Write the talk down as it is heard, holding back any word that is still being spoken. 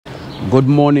Good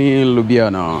morning,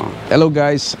 Ljubljana. Hello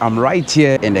guys, I'm right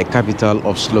here in the capital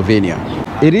of Slovenia.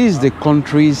 It is the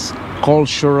country's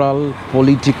cultural,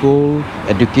 political,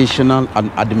 educational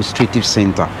and administrative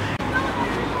center.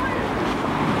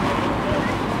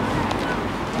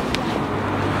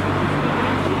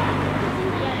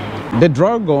 The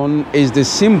dragon is the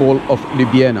symbol of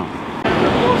Ljubljana,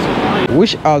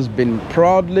 which has been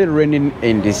proudly reigning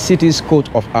in the city's coat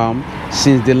of arms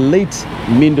since the late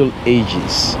Middle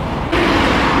Ages.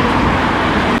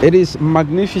 It is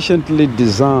magnificently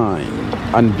designed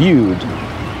and built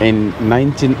in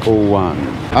 1901.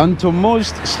 And to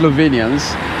most Slovenians,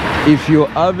 if you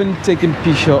haven't taken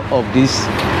picture of this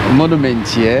monument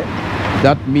here,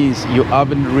 that means you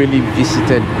haven't really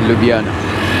visited Ljubljana.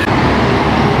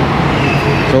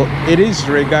 So it is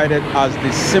regarded as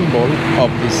the symbol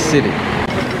of the city.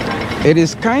 It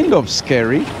is kind of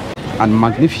scary and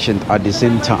magnificent at the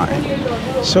same time.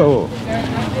 So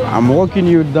I'm walking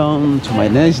you down to my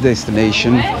next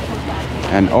destination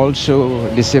and also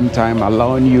at the same time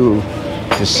allowing you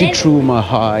to see through my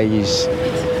eyes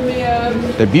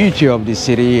the beauty of the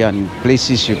city and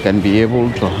places you can be able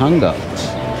to hang out,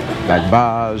 like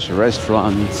bars,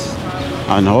 restaurants,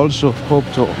 and also hope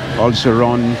to also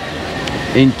run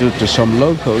into some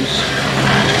locals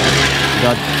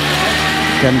that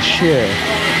can share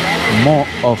more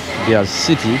of their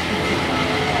city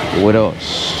with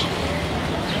us.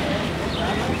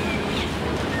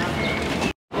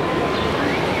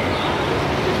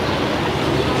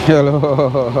 Hello.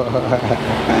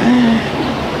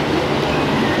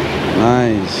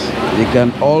 Nice. You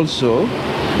can also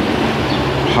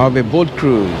have a boat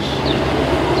cruise.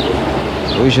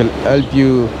 We shall help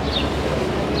you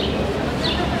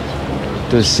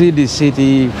to see the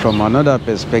city from another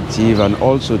perspective and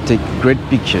also take great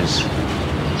pictures.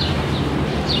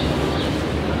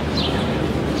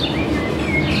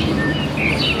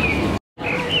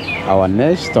 Our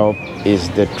next stop is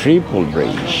the Triple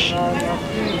Bridge.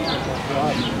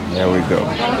 There we go.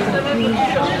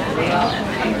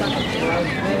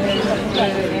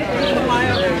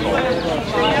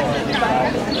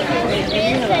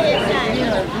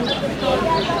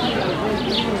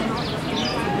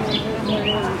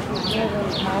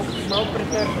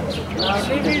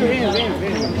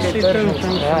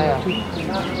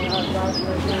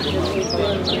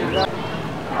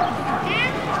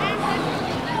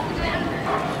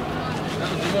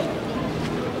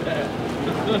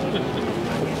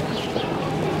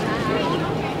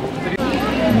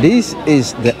 This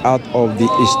is the heart of the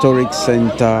historic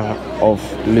center of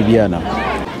Ljubljana,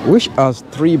 which has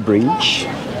three bridges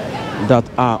that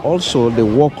are also the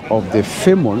work of the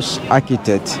famous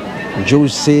architect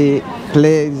Jose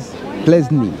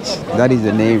Plesnich. That is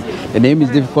the name. The name is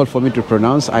difficult for me to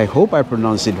pronounce. I hope I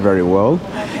pronounce it very well.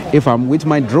 If I'm with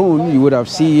my drone, you would have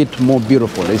seen it more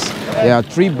beautiful. There are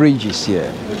three bridges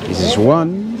here. This is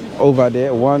one over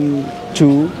there, 1,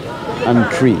 2,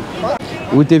 and 3.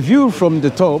 With a view from the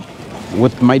top,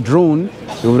 with my drone,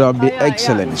 it would have been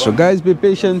excellent. So guys, be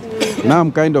patient. Now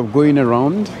I'm kind of going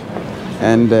around,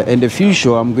 and in the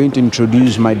future, I'm going to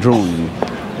introduce my drone.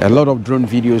 A lot of drone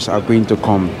videos are going to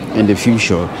come in the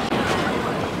future.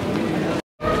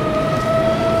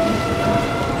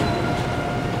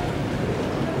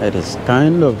 It is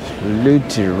kind of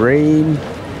little rain.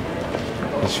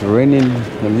 It's raining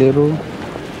a little.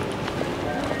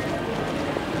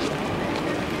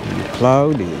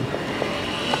 Cloudy.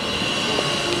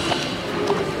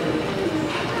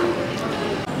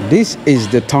 This is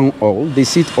the town hall, the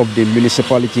seat of the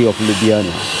municipality of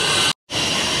Ljubljana.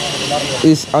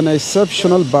 It's an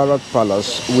exceptional baroque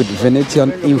palace with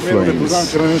Venetian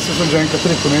influence.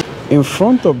 In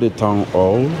front of the town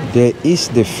hall, there is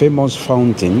the famous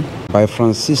fountain by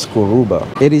Francisco Ruba.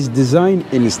 It is designed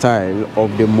in style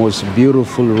of the most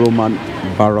beautiful Roman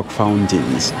baroque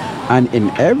fountains. And in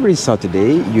every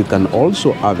Saturday, you can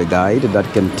also have a guide that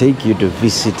can take you to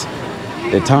visit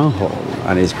the town hall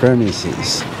and its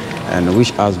premises, and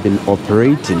which has been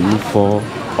operating for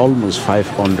almost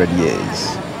 500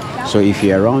 years. So if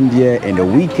you're around here in the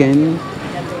weekend,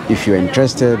 if you're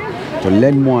interested to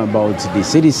learn more about the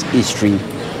city's history,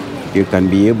 you can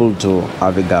be able to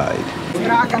have a guide.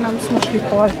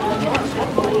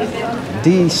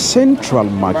 The central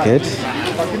market,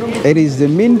 it is the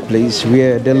main place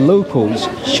where the locals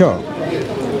shop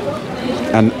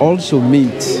and also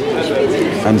meet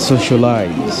and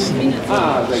socialize.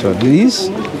 So this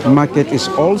market is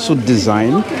also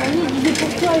designed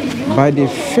by the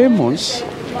famous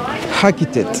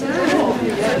architect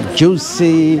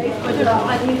Jose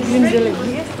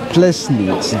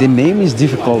Plesnich. The name is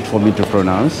difficult for me to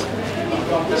pronounce.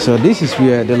 So this is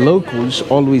where the locals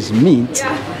always meet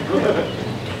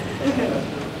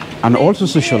and also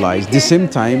socialize. At the same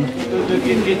time,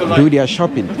 do their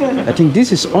shopping. I think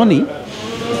this is Oni.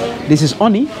 This is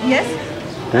Oni? Yes.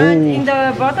 And in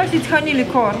the bottles it's honey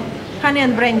liqueur. Honey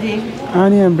and brandy.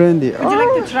 Honey and brandy. Would you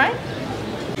like to try?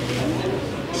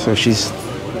 So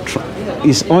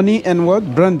is Oni and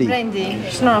what? Brandy? Brandy.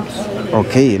 Schnapps.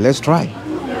 Okay, let's try.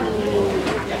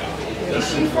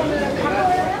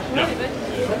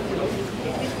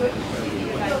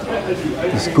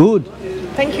 It's good.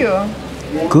 Thank you.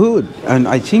 Good. And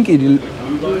I think it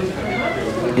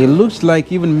looks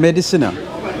like even medicinal.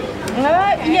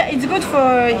 Yeah, it's good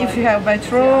for if you have bad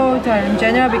throat or in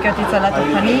general because it's a lot of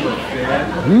honey.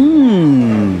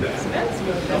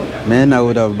 Man, I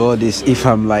would have bought this if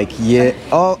I'm like, yeah.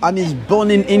 Oh, and it's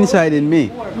burning inside in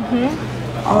me.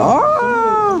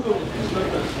 Oh.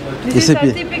 This is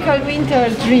a typical winter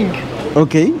drink.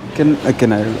 Okay, can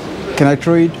I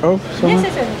throw it off? Yes,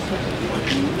 yes, yes.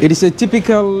 It is a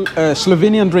typical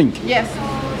Slovenian drink. Yes.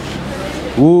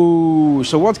 Ooh,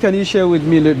 so what can you share with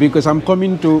me? Because I'm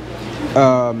coming to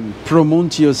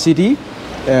promote your city,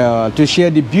 to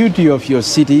share the beauty of your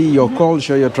city, your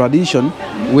culture, your tradition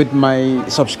with my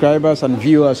subscribers and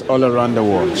viewers all around the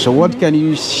world. So what can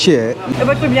you share?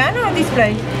 About Ljubljana or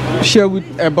display? Share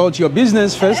about your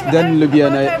business first, then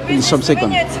Ljubljana in some second.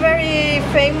 Slovenia, it's very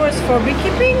famous for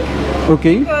beekeeping.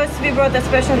 Okay. Because we brought a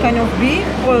special kind of bee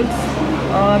called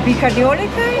bee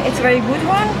cardiolica. It's a very good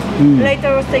one. Later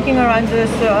I was taking around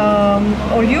this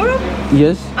all Europe.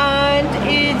 Yes. And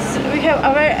we have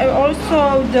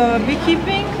also the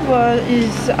beekeeping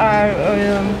is our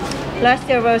last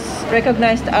year was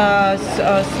recognized as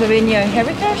Slovenia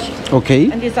heritage.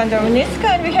 Okay. And it's under UNESCO,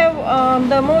 and we have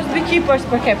the most beekeepers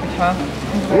per capita.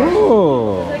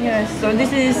 Oh. Yes, so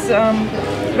this is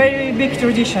very big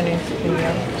tradition in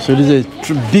Slovenia. So this is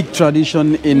a big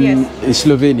tradition in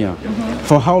Slovenia.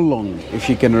 For how long, if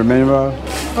you can remember?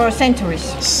 For centuries.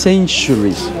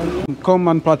 Centuries. Come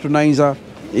and patronize her.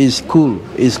 Is cool.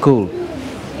 Is cool.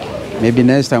 Maybe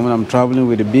next time when I'm traveling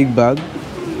with a big bag,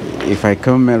 if I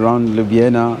come around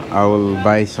Ljubljana, I will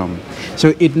buy some.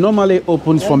 So it normally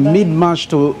opens from mid-March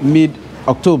to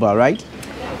mid-October, right?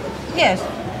 Yes,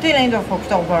 till end of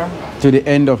October. To the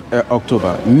end of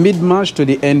October. Mid-March to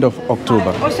the end of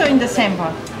October. Also in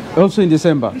December. Also in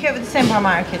December? We have a December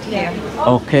market here.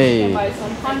 Okay. Buy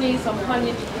some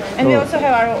honey. And we also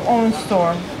have our own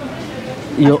store.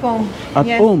 At home. At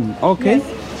home, okay.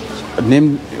 Yes.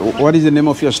 What is the name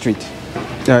of your street?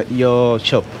 Your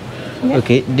shop. Yes.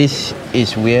 Okay, this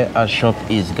is where our shop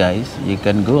is, guys. You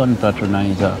can go and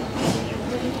patronize her.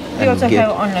 We also have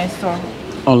an online store.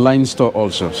 Online store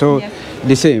also. So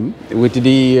the same with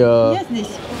the. Yes,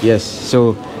 this. Yes.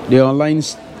 So the online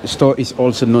store is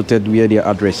also noted where the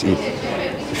address is.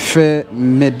 Fe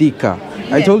Medica.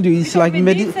 Yes. I told you it's like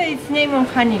Medica. It's name of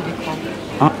honey liqueur.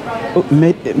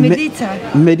 Medica.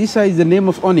 Medica is the name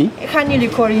of honey? Honey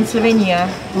liqueur in Slovenia.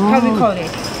 How we call it.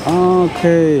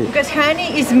 Okay. Because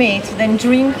honey is made, then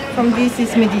drink from this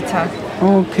is Medica.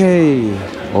 Okay.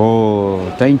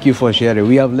 Oh, thank you for sharing.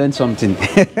 We have learned something.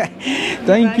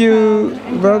 Thank you.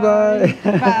 Bye-bye.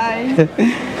 Bye.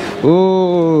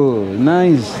 Oh,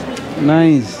 nice.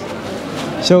 Nice.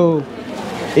 So,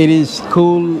 it is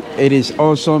cool. It is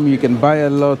awesome. You can buy a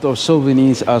lot of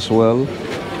souvenirs as well.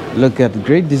 Look at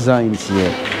great designs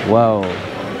here. Wow.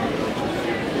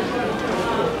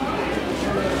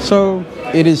 So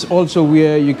it is also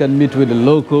where you can meet with the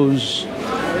locals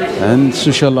and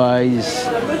socialize.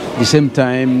 At the same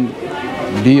time,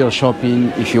 do your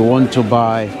shopping if you want to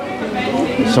buy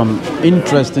some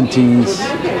interesting things.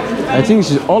 I think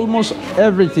it's almost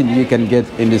everything you can get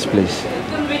in this place.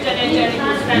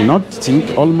 Not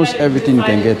think, almost everything you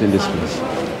can get in this place.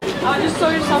 I'll just show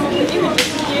you some of the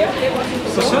images here.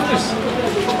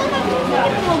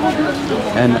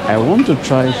 And I want to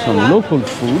try some local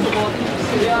food.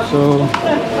 So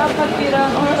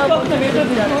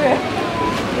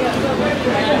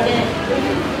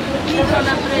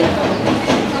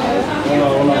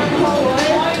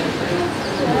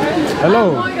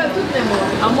hello.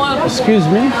 Excuse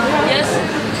me. Yes.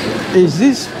 Is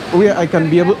this where I can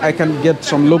get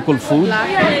some local food?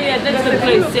 Yeah, that's the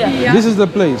place. Yeah. This is the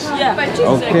place. Yeah.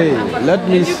 Okay. Let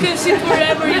me. You can sit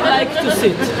wherever you like to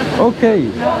sit.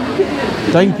 Okay.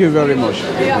 Thank you very much.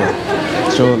 Yeah.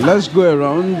 So let's go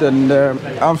around, and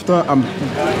after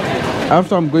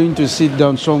I'm going to sit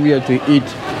down somewhere to eat,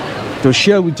 to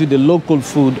share with you the local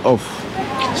food of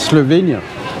Slovenia.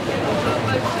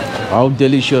 How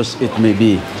delicious it may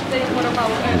be.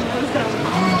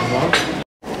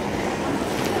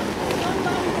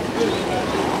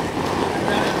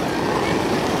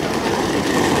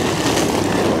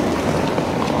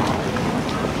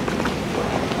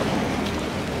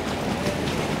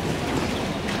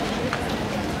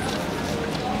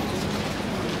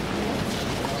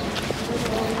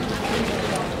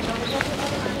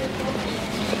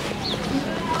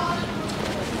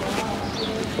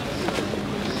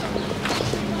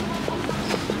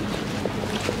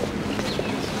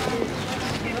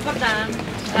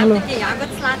 Hello.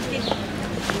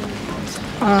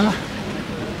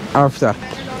 After.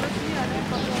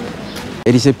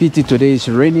 It is a pity today is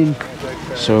raining,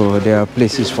 so there are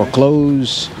places for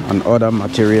clothes and other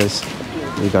materials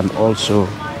you can also,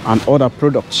 and other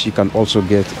products you can also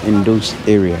get in those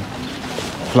areas.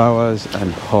 Flowers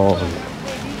and all.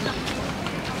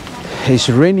 It's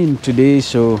raining today,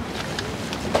 so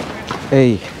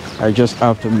hey, I just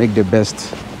have to make the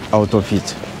best out of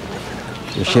it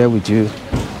to share with you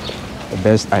the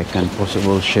best I can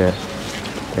possibly share.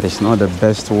 It is not the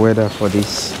best weather for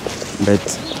this, but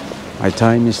my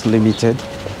time is limited,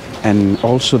 and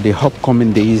also the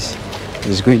upcoming days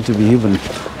is going to be even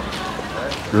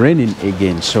raining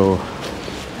again, so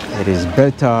it is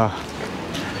better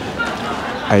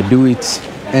I do it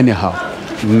anyhow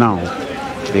now,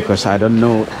 because I don't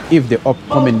know if the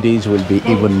upcoming days will be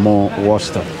even more worse.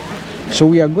 So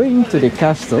we are going to the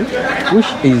castle,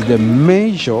 which is the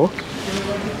major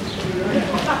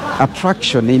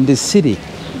attraction in the city,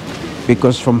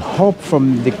 because from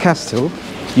the castle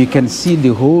you can see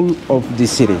the whole of the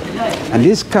city. And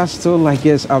this castle, I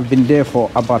guess I've been there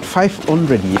for about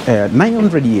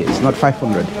 900 years, not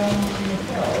 500.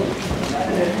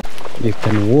 You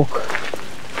can walk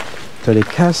to the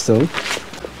castle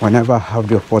whenever I have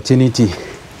the opportunity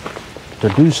to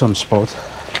do some sport.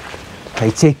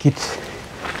 I take it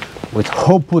with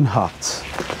open heart,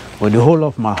 with the whole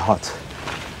of my heart,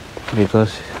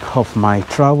 because of my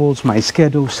travels, my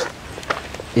schedules.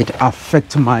 It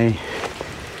affects my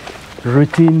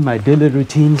routine, my daily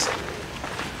routines,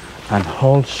 and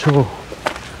also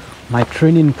my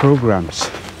training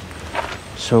programs.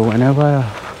 So whenever I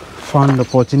find the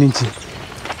opportunity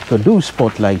to do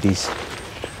sport like this,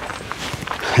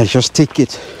 I just take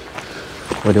it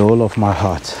with the whole of my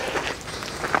heart.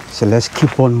 So let's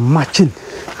keep on marching,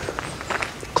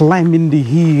 climbing the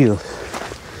hill.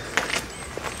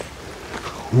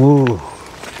 Whoa.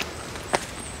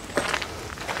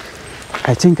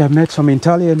 I think I met some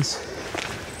Italians.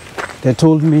 They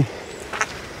told me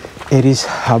it is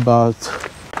about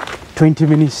 20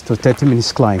 minutes to 30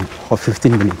 minutes climb, or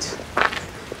 15 minutes.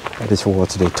 That is what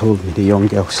they told me, the young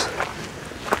girls.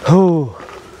 Oh,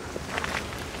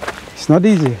 it's not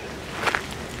easy.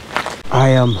 I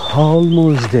am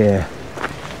almost there.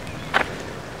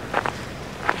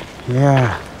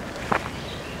 Yeah.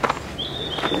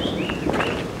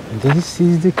 This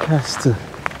is the castle.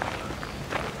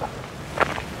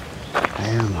 I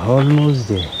am almost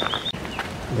there.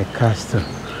 The castle.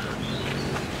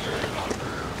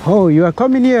 Oh, you are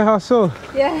coming here also?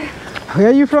 Yeah. Where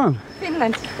are you from?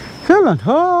 Finland. Finland?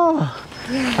 Oh,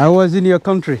 yeah. I was in your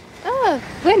country. Oh,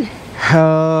 when?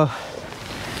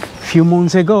 Few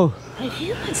months ago. A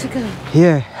few months ago?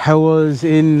 Yeah, I was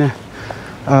in...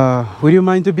 would you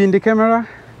mind to be in the camera?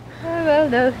 Well,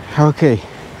 no. Okay.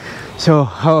 So,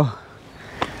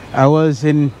 I was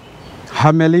in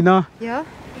Hämeenlinna. Yeah.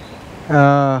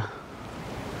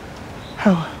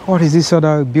 What is this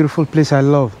other beautiful place I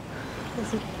love?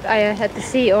 Is it I had the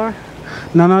sea or?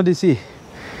 No, not the sea.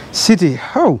 City.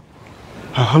 Oh,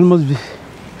 I almost be.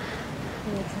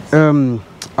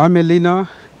 Hämeenlinna.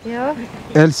 Yeah.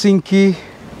 Helsinki.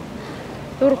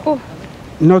 Turku.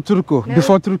 No, Turku. No.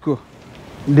 Before Turku.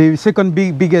 The second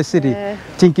biggest city. I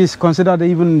think is considered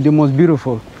even the most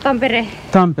beautiful. Tampere.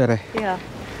 Tampere. Yeah.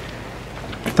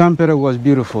 Tampere was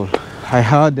beautiful. I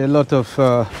had a lot of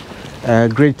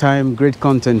great time, great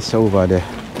contents over there.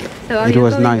 So are it you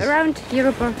was going nice. Around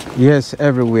Europe or? Yes,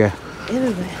 everywhere.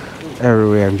 Everywhere.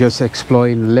 Everywhere. I'm just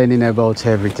exploring, learning about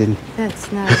everything.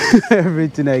 That's nice.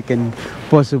 Everything I can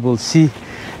possibly see,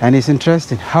 and it's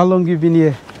interesting. How long you been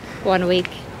here? 1 week.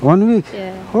 1 week.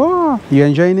 Yeah. Oh, you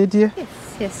enjoying it here? Yes,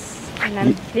 yes. And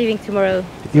I'm leaving tomorrow.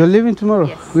 You're leaving tomorrow?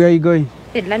 Yes. Where are you going?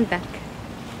 Finland back.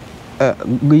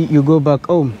 You go back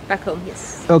home? Back home,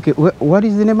 yes. Okay, what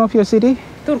is the name of your city?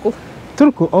 Turku.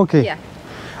 Turku, okay. Yeah.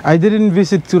 I didn't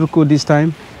visit Turku this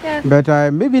time, Yeah. but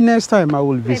maybe next time I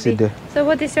will visit Maybe. there. So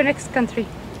what is your next country?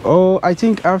 Oh, I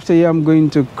think after here I'm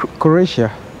going to Croatia.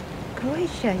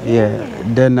 Croatia, Yeah,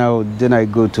 then I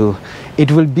go to...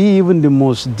 It will be even the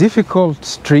most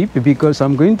difficult trip, because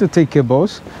I'm going to take a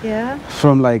bus Yeah.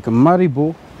 from like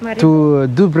Maribor to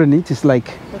Dubrovnik. It's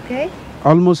like Okay.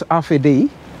 almost half a day.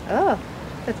 Oh,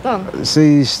 that's long. So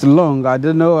it's long. I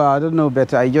don't know,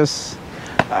 but I just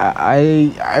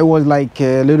I was like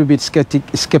a little bit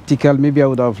skeptical. Maybe I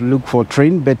would have looked for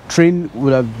train, but train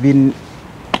would have been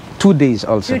 2 days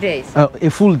also. 2 days. A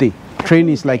full day. Train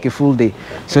is like a full day.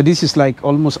 So this is like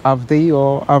almost half day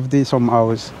or half day some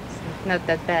hours. Not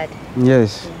that bad.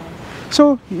 Yes.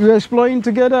 So you're exploring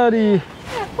together the...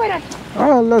 Yeah, why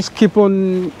not? Let's keep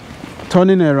on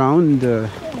turning around.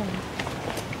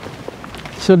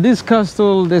 So this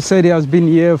castle, they said it has been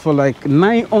here for like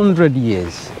 900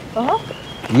 years. Oh,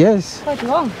 Yes, quite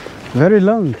long. very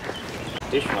long.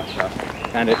 Dishwasher,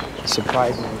 and it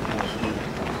surprisingly.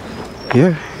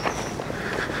 Yeah.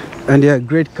 And there are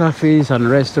great cafes and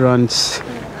restaurants.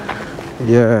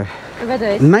 Yeah. The weather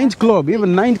is... Nightclub,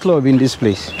 even nightclub in this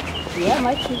place. Yeah,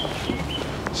 might be.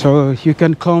 So you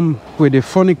can come with a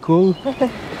funicle,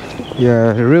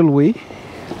 yeah, railway,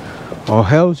 or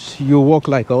else you walk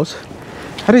like us.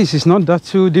 At least it's not that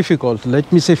too difficult.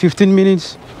 Let me say 15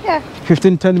 minutes, Yeah,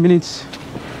 10 minutes.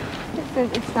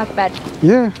 it's not bad.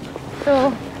 Yeah.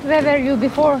 So, where were you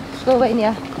before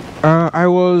Slovenia? I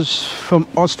was from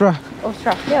Austria.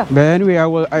 Austria, yeah. But anyway,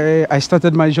 I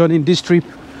started my journey in this trip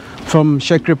from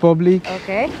Czech Republic,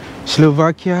 Okay.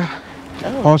 Slovakia,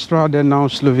 Austria, then now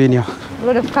Slovenia. A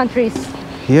lot of countries.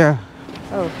 Yeah.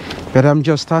 Oh, But I'm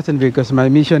just starting because my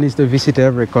mission is to visit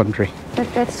every country.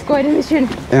 that's quite a mission.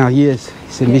 Yes,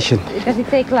 it's a mission. Does it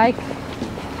take like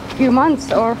few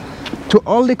months or... To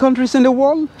all the countries in the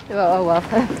world? Oh, well,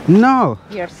 No.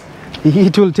 years.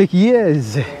 It will take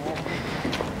years.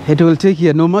 It will take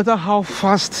years. No matter how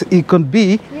fast it could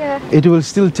be, Yeah. it will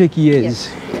still take years.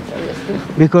 Yes, obviously.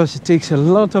 Because it takes a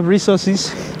lot of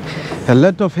resources, a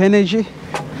lot of energy,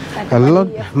 And a money, lot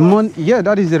of course. money. Yeah,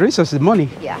 that is the resources, money.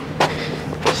 Yeah.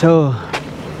 So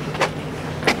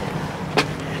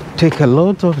take a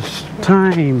lot of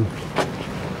time.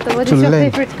 So what To is your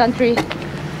learn. favorite country?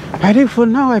 I think for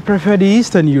now I prefer the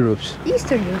Eastern Europes.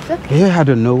 Eastern Europe. Okay. Yeah, I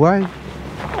don't know why.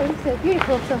 Oh, it's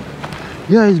beautiful. So,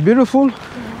 Yeah, it's beautiful,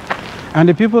 and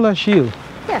the people are chill.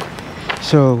 yeah.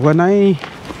 So when I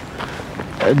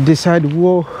decide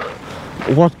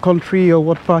what country or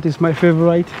what part is my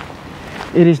favorite,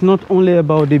 it is not only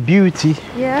about the beauty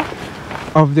Yeah.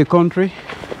 of the country,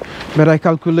 but I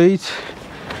calculate,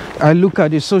 I look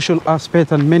at the social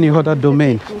aspect and many other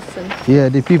domains. Awesome. Yeah,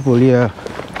 the people, yeah.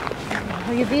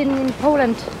 Have you been in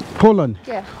Poland? Poland.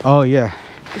 Yeah. Oh yeah,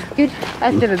 Good.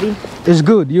 I've never been. it's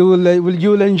good. You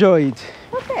will enjoy it.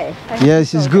 Okay.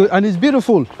 Yes, it's good and it's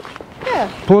beautiful. Yeah.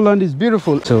 Poland is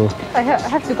beautiful. So I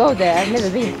have to go there. I've never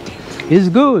been. it's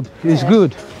good. It's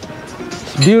good.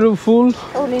 It's beautiful.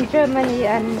 Only in Germany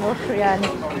and Austria and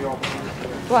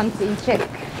once in Czech.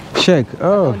 Czech.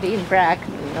 Oh. Only in Prague.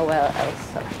 Nowhere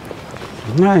else. So.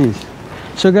 Nice.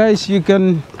 So guys, you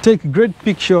can take a great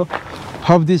picture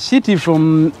of the city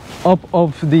from up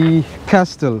of the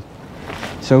castle.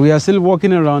 So we are still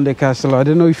walking around the castle. I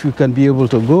don't know if you can be able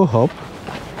to go hop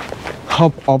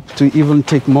up to even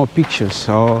take more pictures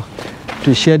or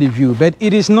to share the view. But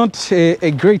it is not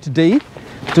a great day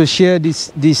to share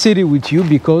the city with you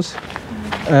because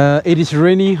it is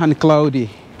rainy and cloudy.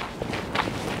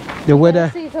 The weather. I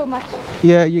see so much.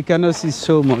 Yeah, you cannot see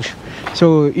so much.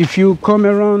 So if you come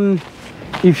around,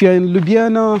 if you're in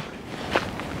Ljubljana,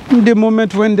 the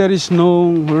moment when there is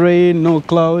no rain, no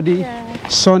cloudy,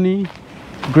 sunny,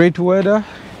 great weather.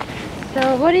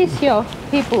 So what is your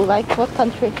people like? What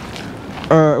country?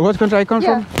 What country I come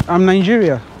Yeah. from? I'm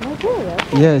Nigeria. Nigeria.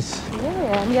 Yes,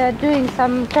 Yeah, and you're doing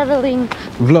some traveling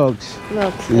vlogs.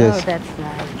 vlogs. Yes. Oh, that's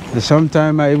nice.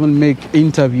 Sometimes I even make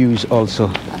interviews also.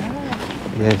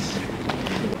 Yes.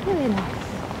 Really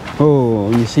nice.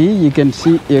 Oh, you see, you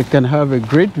can have a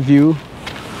great view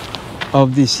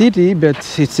of the city, but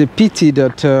it's a pity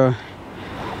that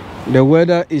the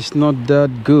weather is not that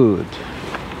good.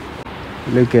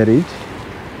 Look at it.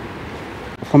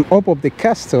 From up of the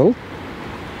castle,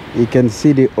 you can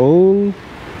see the whole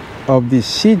of the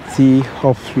city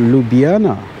of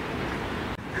Ljubljana.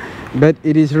 But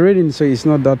it is raining, so it's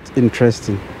not that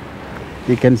interesting.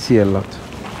 You can see a lot.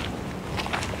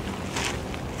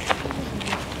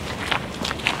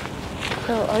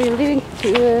 So are you leaving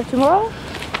tomorrow?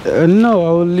 No,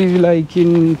 I will leave like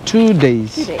in 2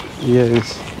 days. 2 days.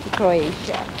 Yes.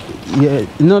 Croatia. Yeah.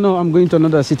 No, I'm going to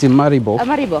another city, Maribor.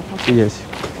 Maribor. Okay. Yes.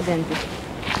 Then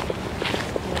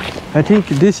I think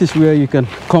this is where you can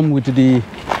come with the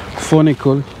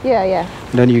funicle. yeah.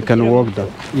 Then you can walk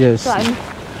down. Yes. So I'm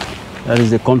That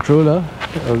is the controller,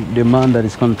 the man that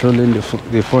is controlling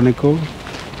the funicle.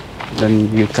 Then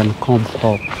you can come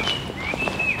up.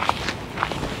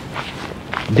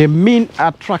 The main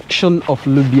attraction of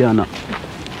Ljubljana.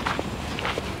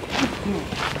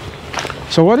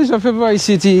 So what is your favorite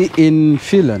city in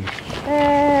Finland?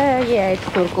 yeah, it's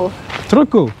Turku.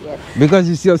 Turku? Yes. Because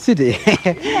it's your city.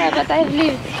 Yeah, but I've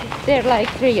lived there like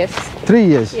 3 years. 3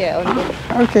 years? Yeah, only.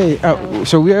 Okay.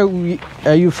 So where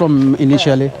are you from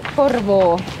initially?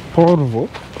 Porvoo. Porvoo?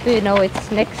 Do you know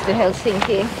it's next to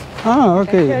Helsinki? Ah, I'll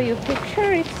show okay. you a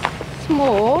picture. It's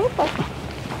small, but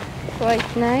quite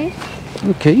nice.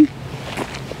 Okay.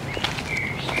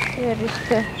 Here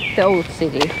is the old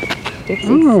city.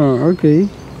 Oh, okay.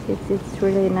 It's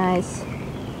really nice.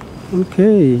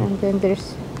 Okay. And then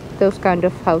there's those kind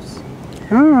of house.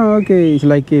 Ah, okay. It's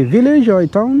like a village or a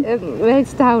town? Well,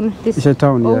 it's town. This It's a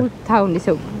town, yeah. old town is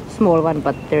a small one,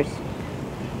 but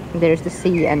there's the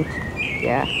sea and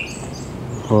yeah,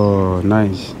 Oh,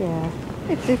 nice. yeah.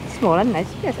 It's small and nice.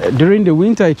 Yes, During the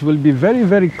winter, it will be very,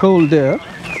 very cold there.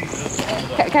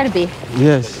 can be.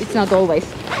 Yes. It's not always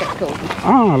that cold.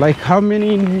 Ah, like how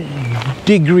many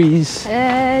degrees?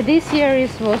 This year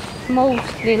was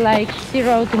mostly like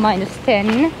 0 to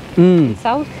 -10 Mm.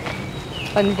 south,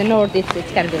 but in the north it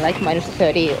can be like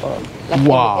 -30 or like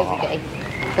Wow. every day.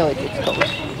 So it's cold.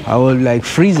 I will like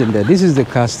freezing there. This is the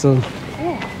castle.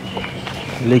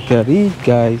 Look at it,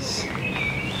 guys.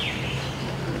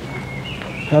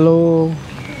 Hello.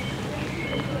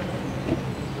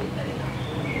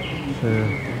 So,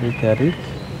 look at it.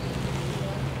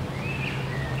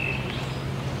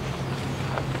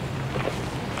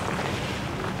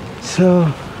 So,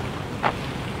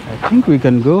 I think we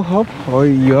can go up, or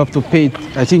you have to pay.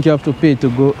 I think you have to pay to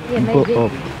go maybe.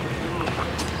 up.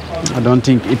 I don't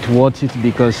think it's worth it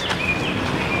because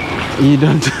you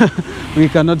don't. We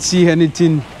cannot see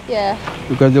anything Yeah.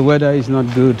 because the weather is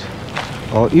not good.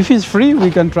 Or if it's free,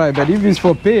 we can try. But if it's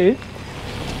for pay,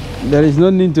 there is no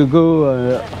need to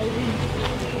go.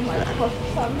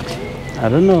 I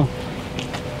don't know.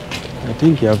 I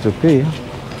think you have to pay.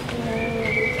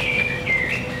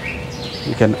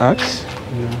 You can ask.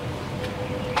 Yeah.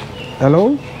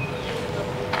 Hello?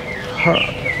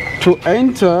 To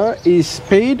enter is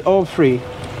paid or free?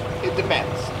 It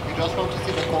depends. You just want to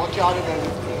see the courtyard and then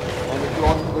it's free. And if you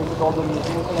want to visit all the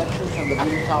museum collections and the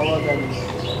Blue Tower, then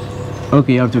it's...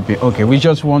 Okay, you have to pay. Okay, we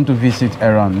just want to visit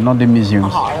around, not the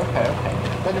museums. Ah, okay.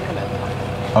 Then you can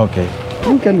enter. Okay.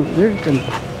 You can.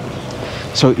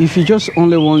 So if you just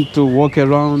only want to walk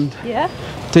around, Yeah.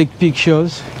 take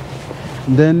pictures,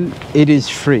 then it is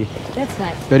free. That's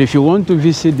nice. But if you want to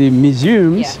visit the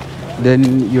museums,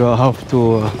 then you have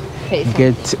to Pay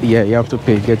some. you have to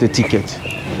pay, get a ticket.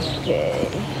 Okay.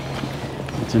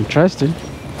 It's interesting.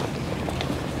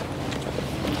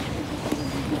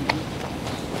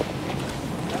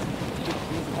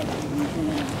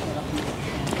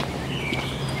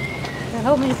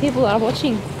 How many people are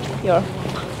watching your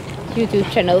YouTube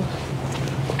channel?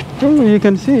 Oh, you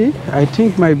can see, I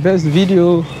think my best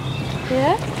video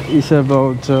Yeah. is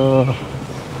about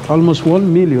almost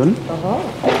 1 million. Oh,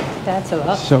 that's a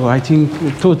lot. So I think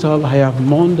in total I have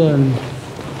more than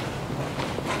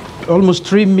almost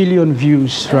 3 million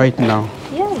views right now.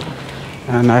 Yeah.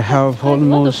 And I have Quite a lot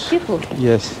of almost, people.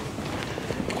 yes,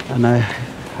 and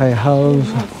I have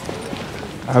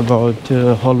about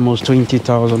almost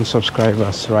 20,000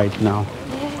 subscribers right now.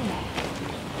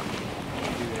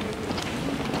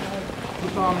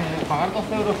 Pagar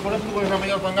 12 euros por esto es la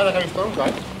mayor pangada que he visto nunca,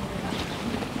 ¿eh?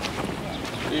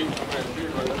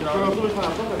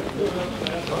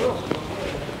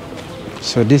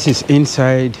 So this is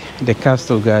inside the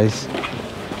castle, guys.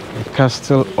 The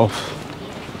castle of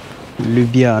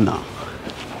Ljubljana,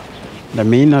 the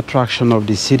main attraction of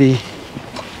the city.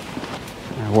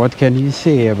 What can you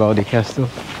say about the castle?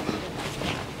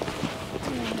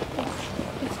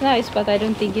 It's nice, but I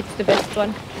don't think it's the best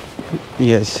one.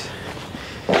 Yes,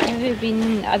 Have you been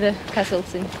in other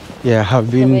castles in yeah, I have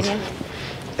been.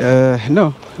 Slovenia?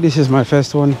 No, this is my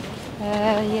first one.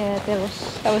 Yeah,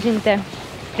 I was in the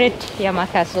Red Yama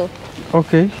Castle.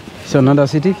 Okay, so another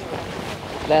city.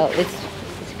 Well, it's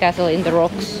a castle in the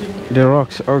rocks. The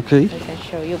rocks. Okay, I can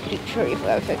show you a picture if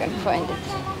I can find it.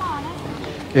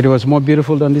 it was more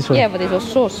beautiful than this one. Yeah, but it was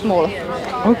so small.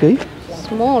 Okay.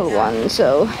 Small one,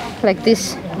 so like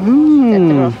this. At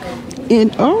the rock.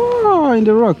 In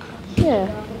the rock. Yeah.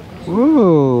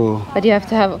 Whoa. But you have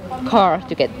to have a car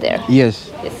to get there.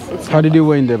 Yes. Yes, it's How did you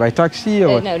go in there? By taxi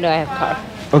or what? No, I have car.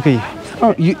 Okay.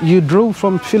 Oh, you drove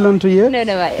from Finland to here? No,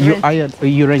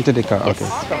 You rented a car. Yes, Okay.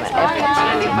 from an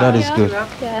airport. That is good.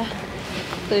 Yeah.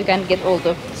 So you can get all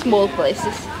the small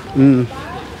places.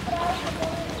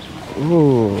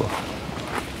 Oh.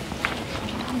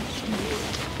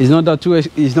 It's not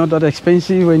that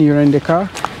expensive when you rent the car?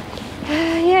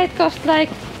 Yeah, it costs like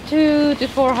 200 to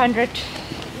 400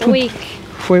 a week.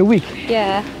 For a week?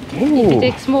 Yeah. If you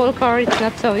take small car, it's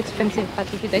not so expensive, but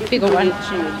if you take bigger one,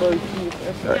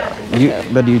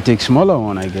 But you take smaller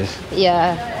one, I guess.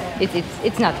 yeah,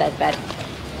 it's not that bad.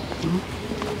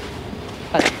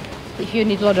 But if you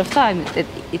need a lot of time,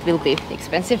 it will be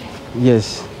expensive.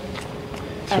 Yes.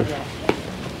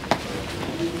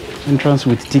 Entrance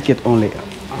with ticket only.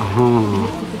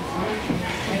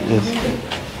 Yes.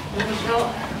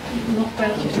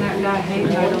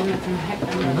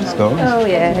 Let's go. Oh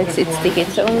yeah, it's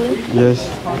tickets only. Yes.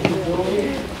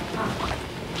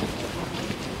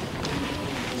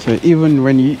 So even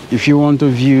when if you want to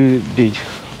view the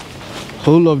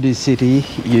whole of the city,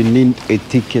 you need a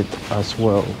ticket as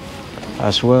well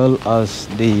as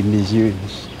the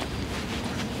museums.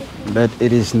 But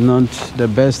it is not the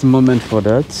best moment for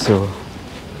that, so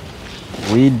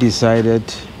we decided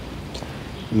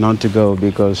not to go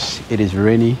because it is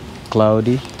rainy,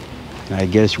 cloudy. I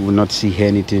guess we will not see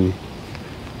anything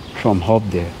from up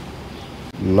there.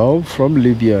 Love from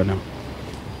Ljubljana.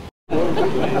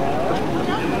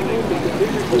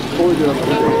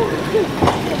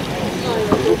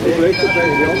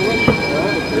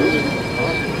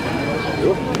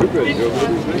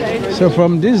 So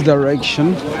from this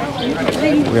direction,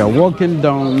 we are walking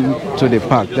down to the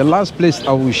park. The last place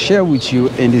I will share with you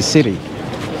in the city.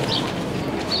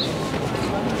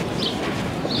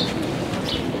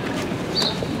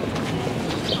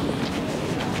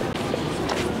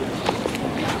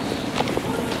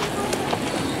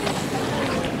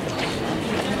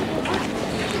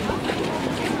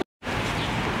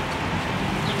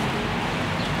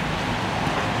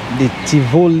 The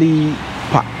Tivoli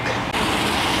Park.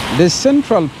 The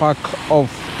Central Park of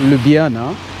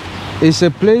Ljubljana is a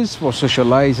place for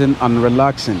socializing and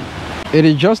relaxing. It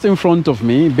is just in front of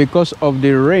me. Because of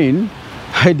the rain,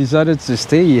 I decided to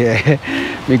stay here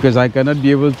because I cannot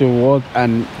be able to walk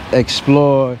and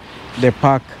explore the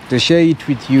park to share it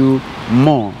with you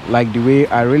more like the way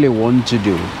I really want to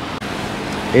do.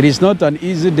 It is not an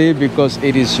easy day because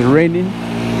it is raining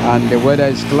and the weather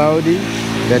is cloudy.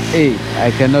 That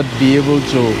I cannot be able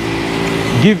to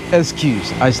give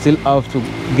excuse. I still have to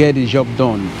get the job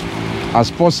done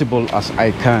as possible as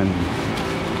I can.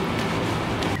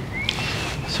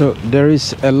 So there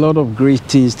is a lot of great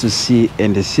things to see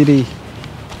in the city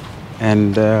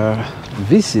and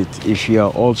visit. If you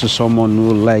are also someone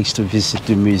who likes to visit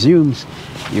the museums,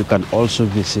 you can also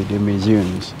visit the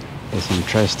museums. It's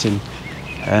interesting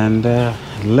and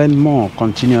learn more,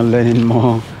 continue learning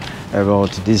more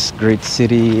about this great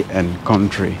city and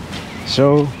country.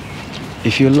 So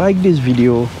if you like this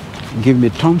video, give me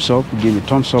thumbs up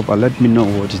and let me know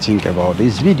what you think about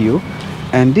this video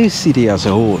and this city as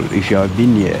a whole. If you have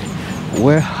been here,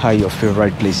 where are your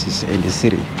favorite places in the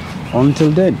city?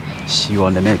 Until then, see you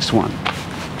on the next one.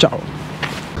 Ciao.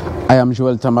 I am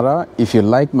TAMARA. If you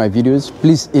like my videos,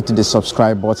 please hit the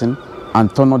subscribe button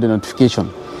and turn on the notification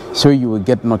so you will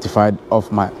get notified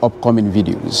of my upcoming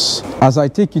videos as I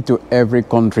take you to every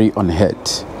country on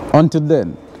earth. Until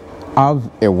then,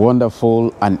 have a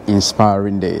wonderful and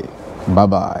inspiring day. Bye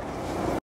bye.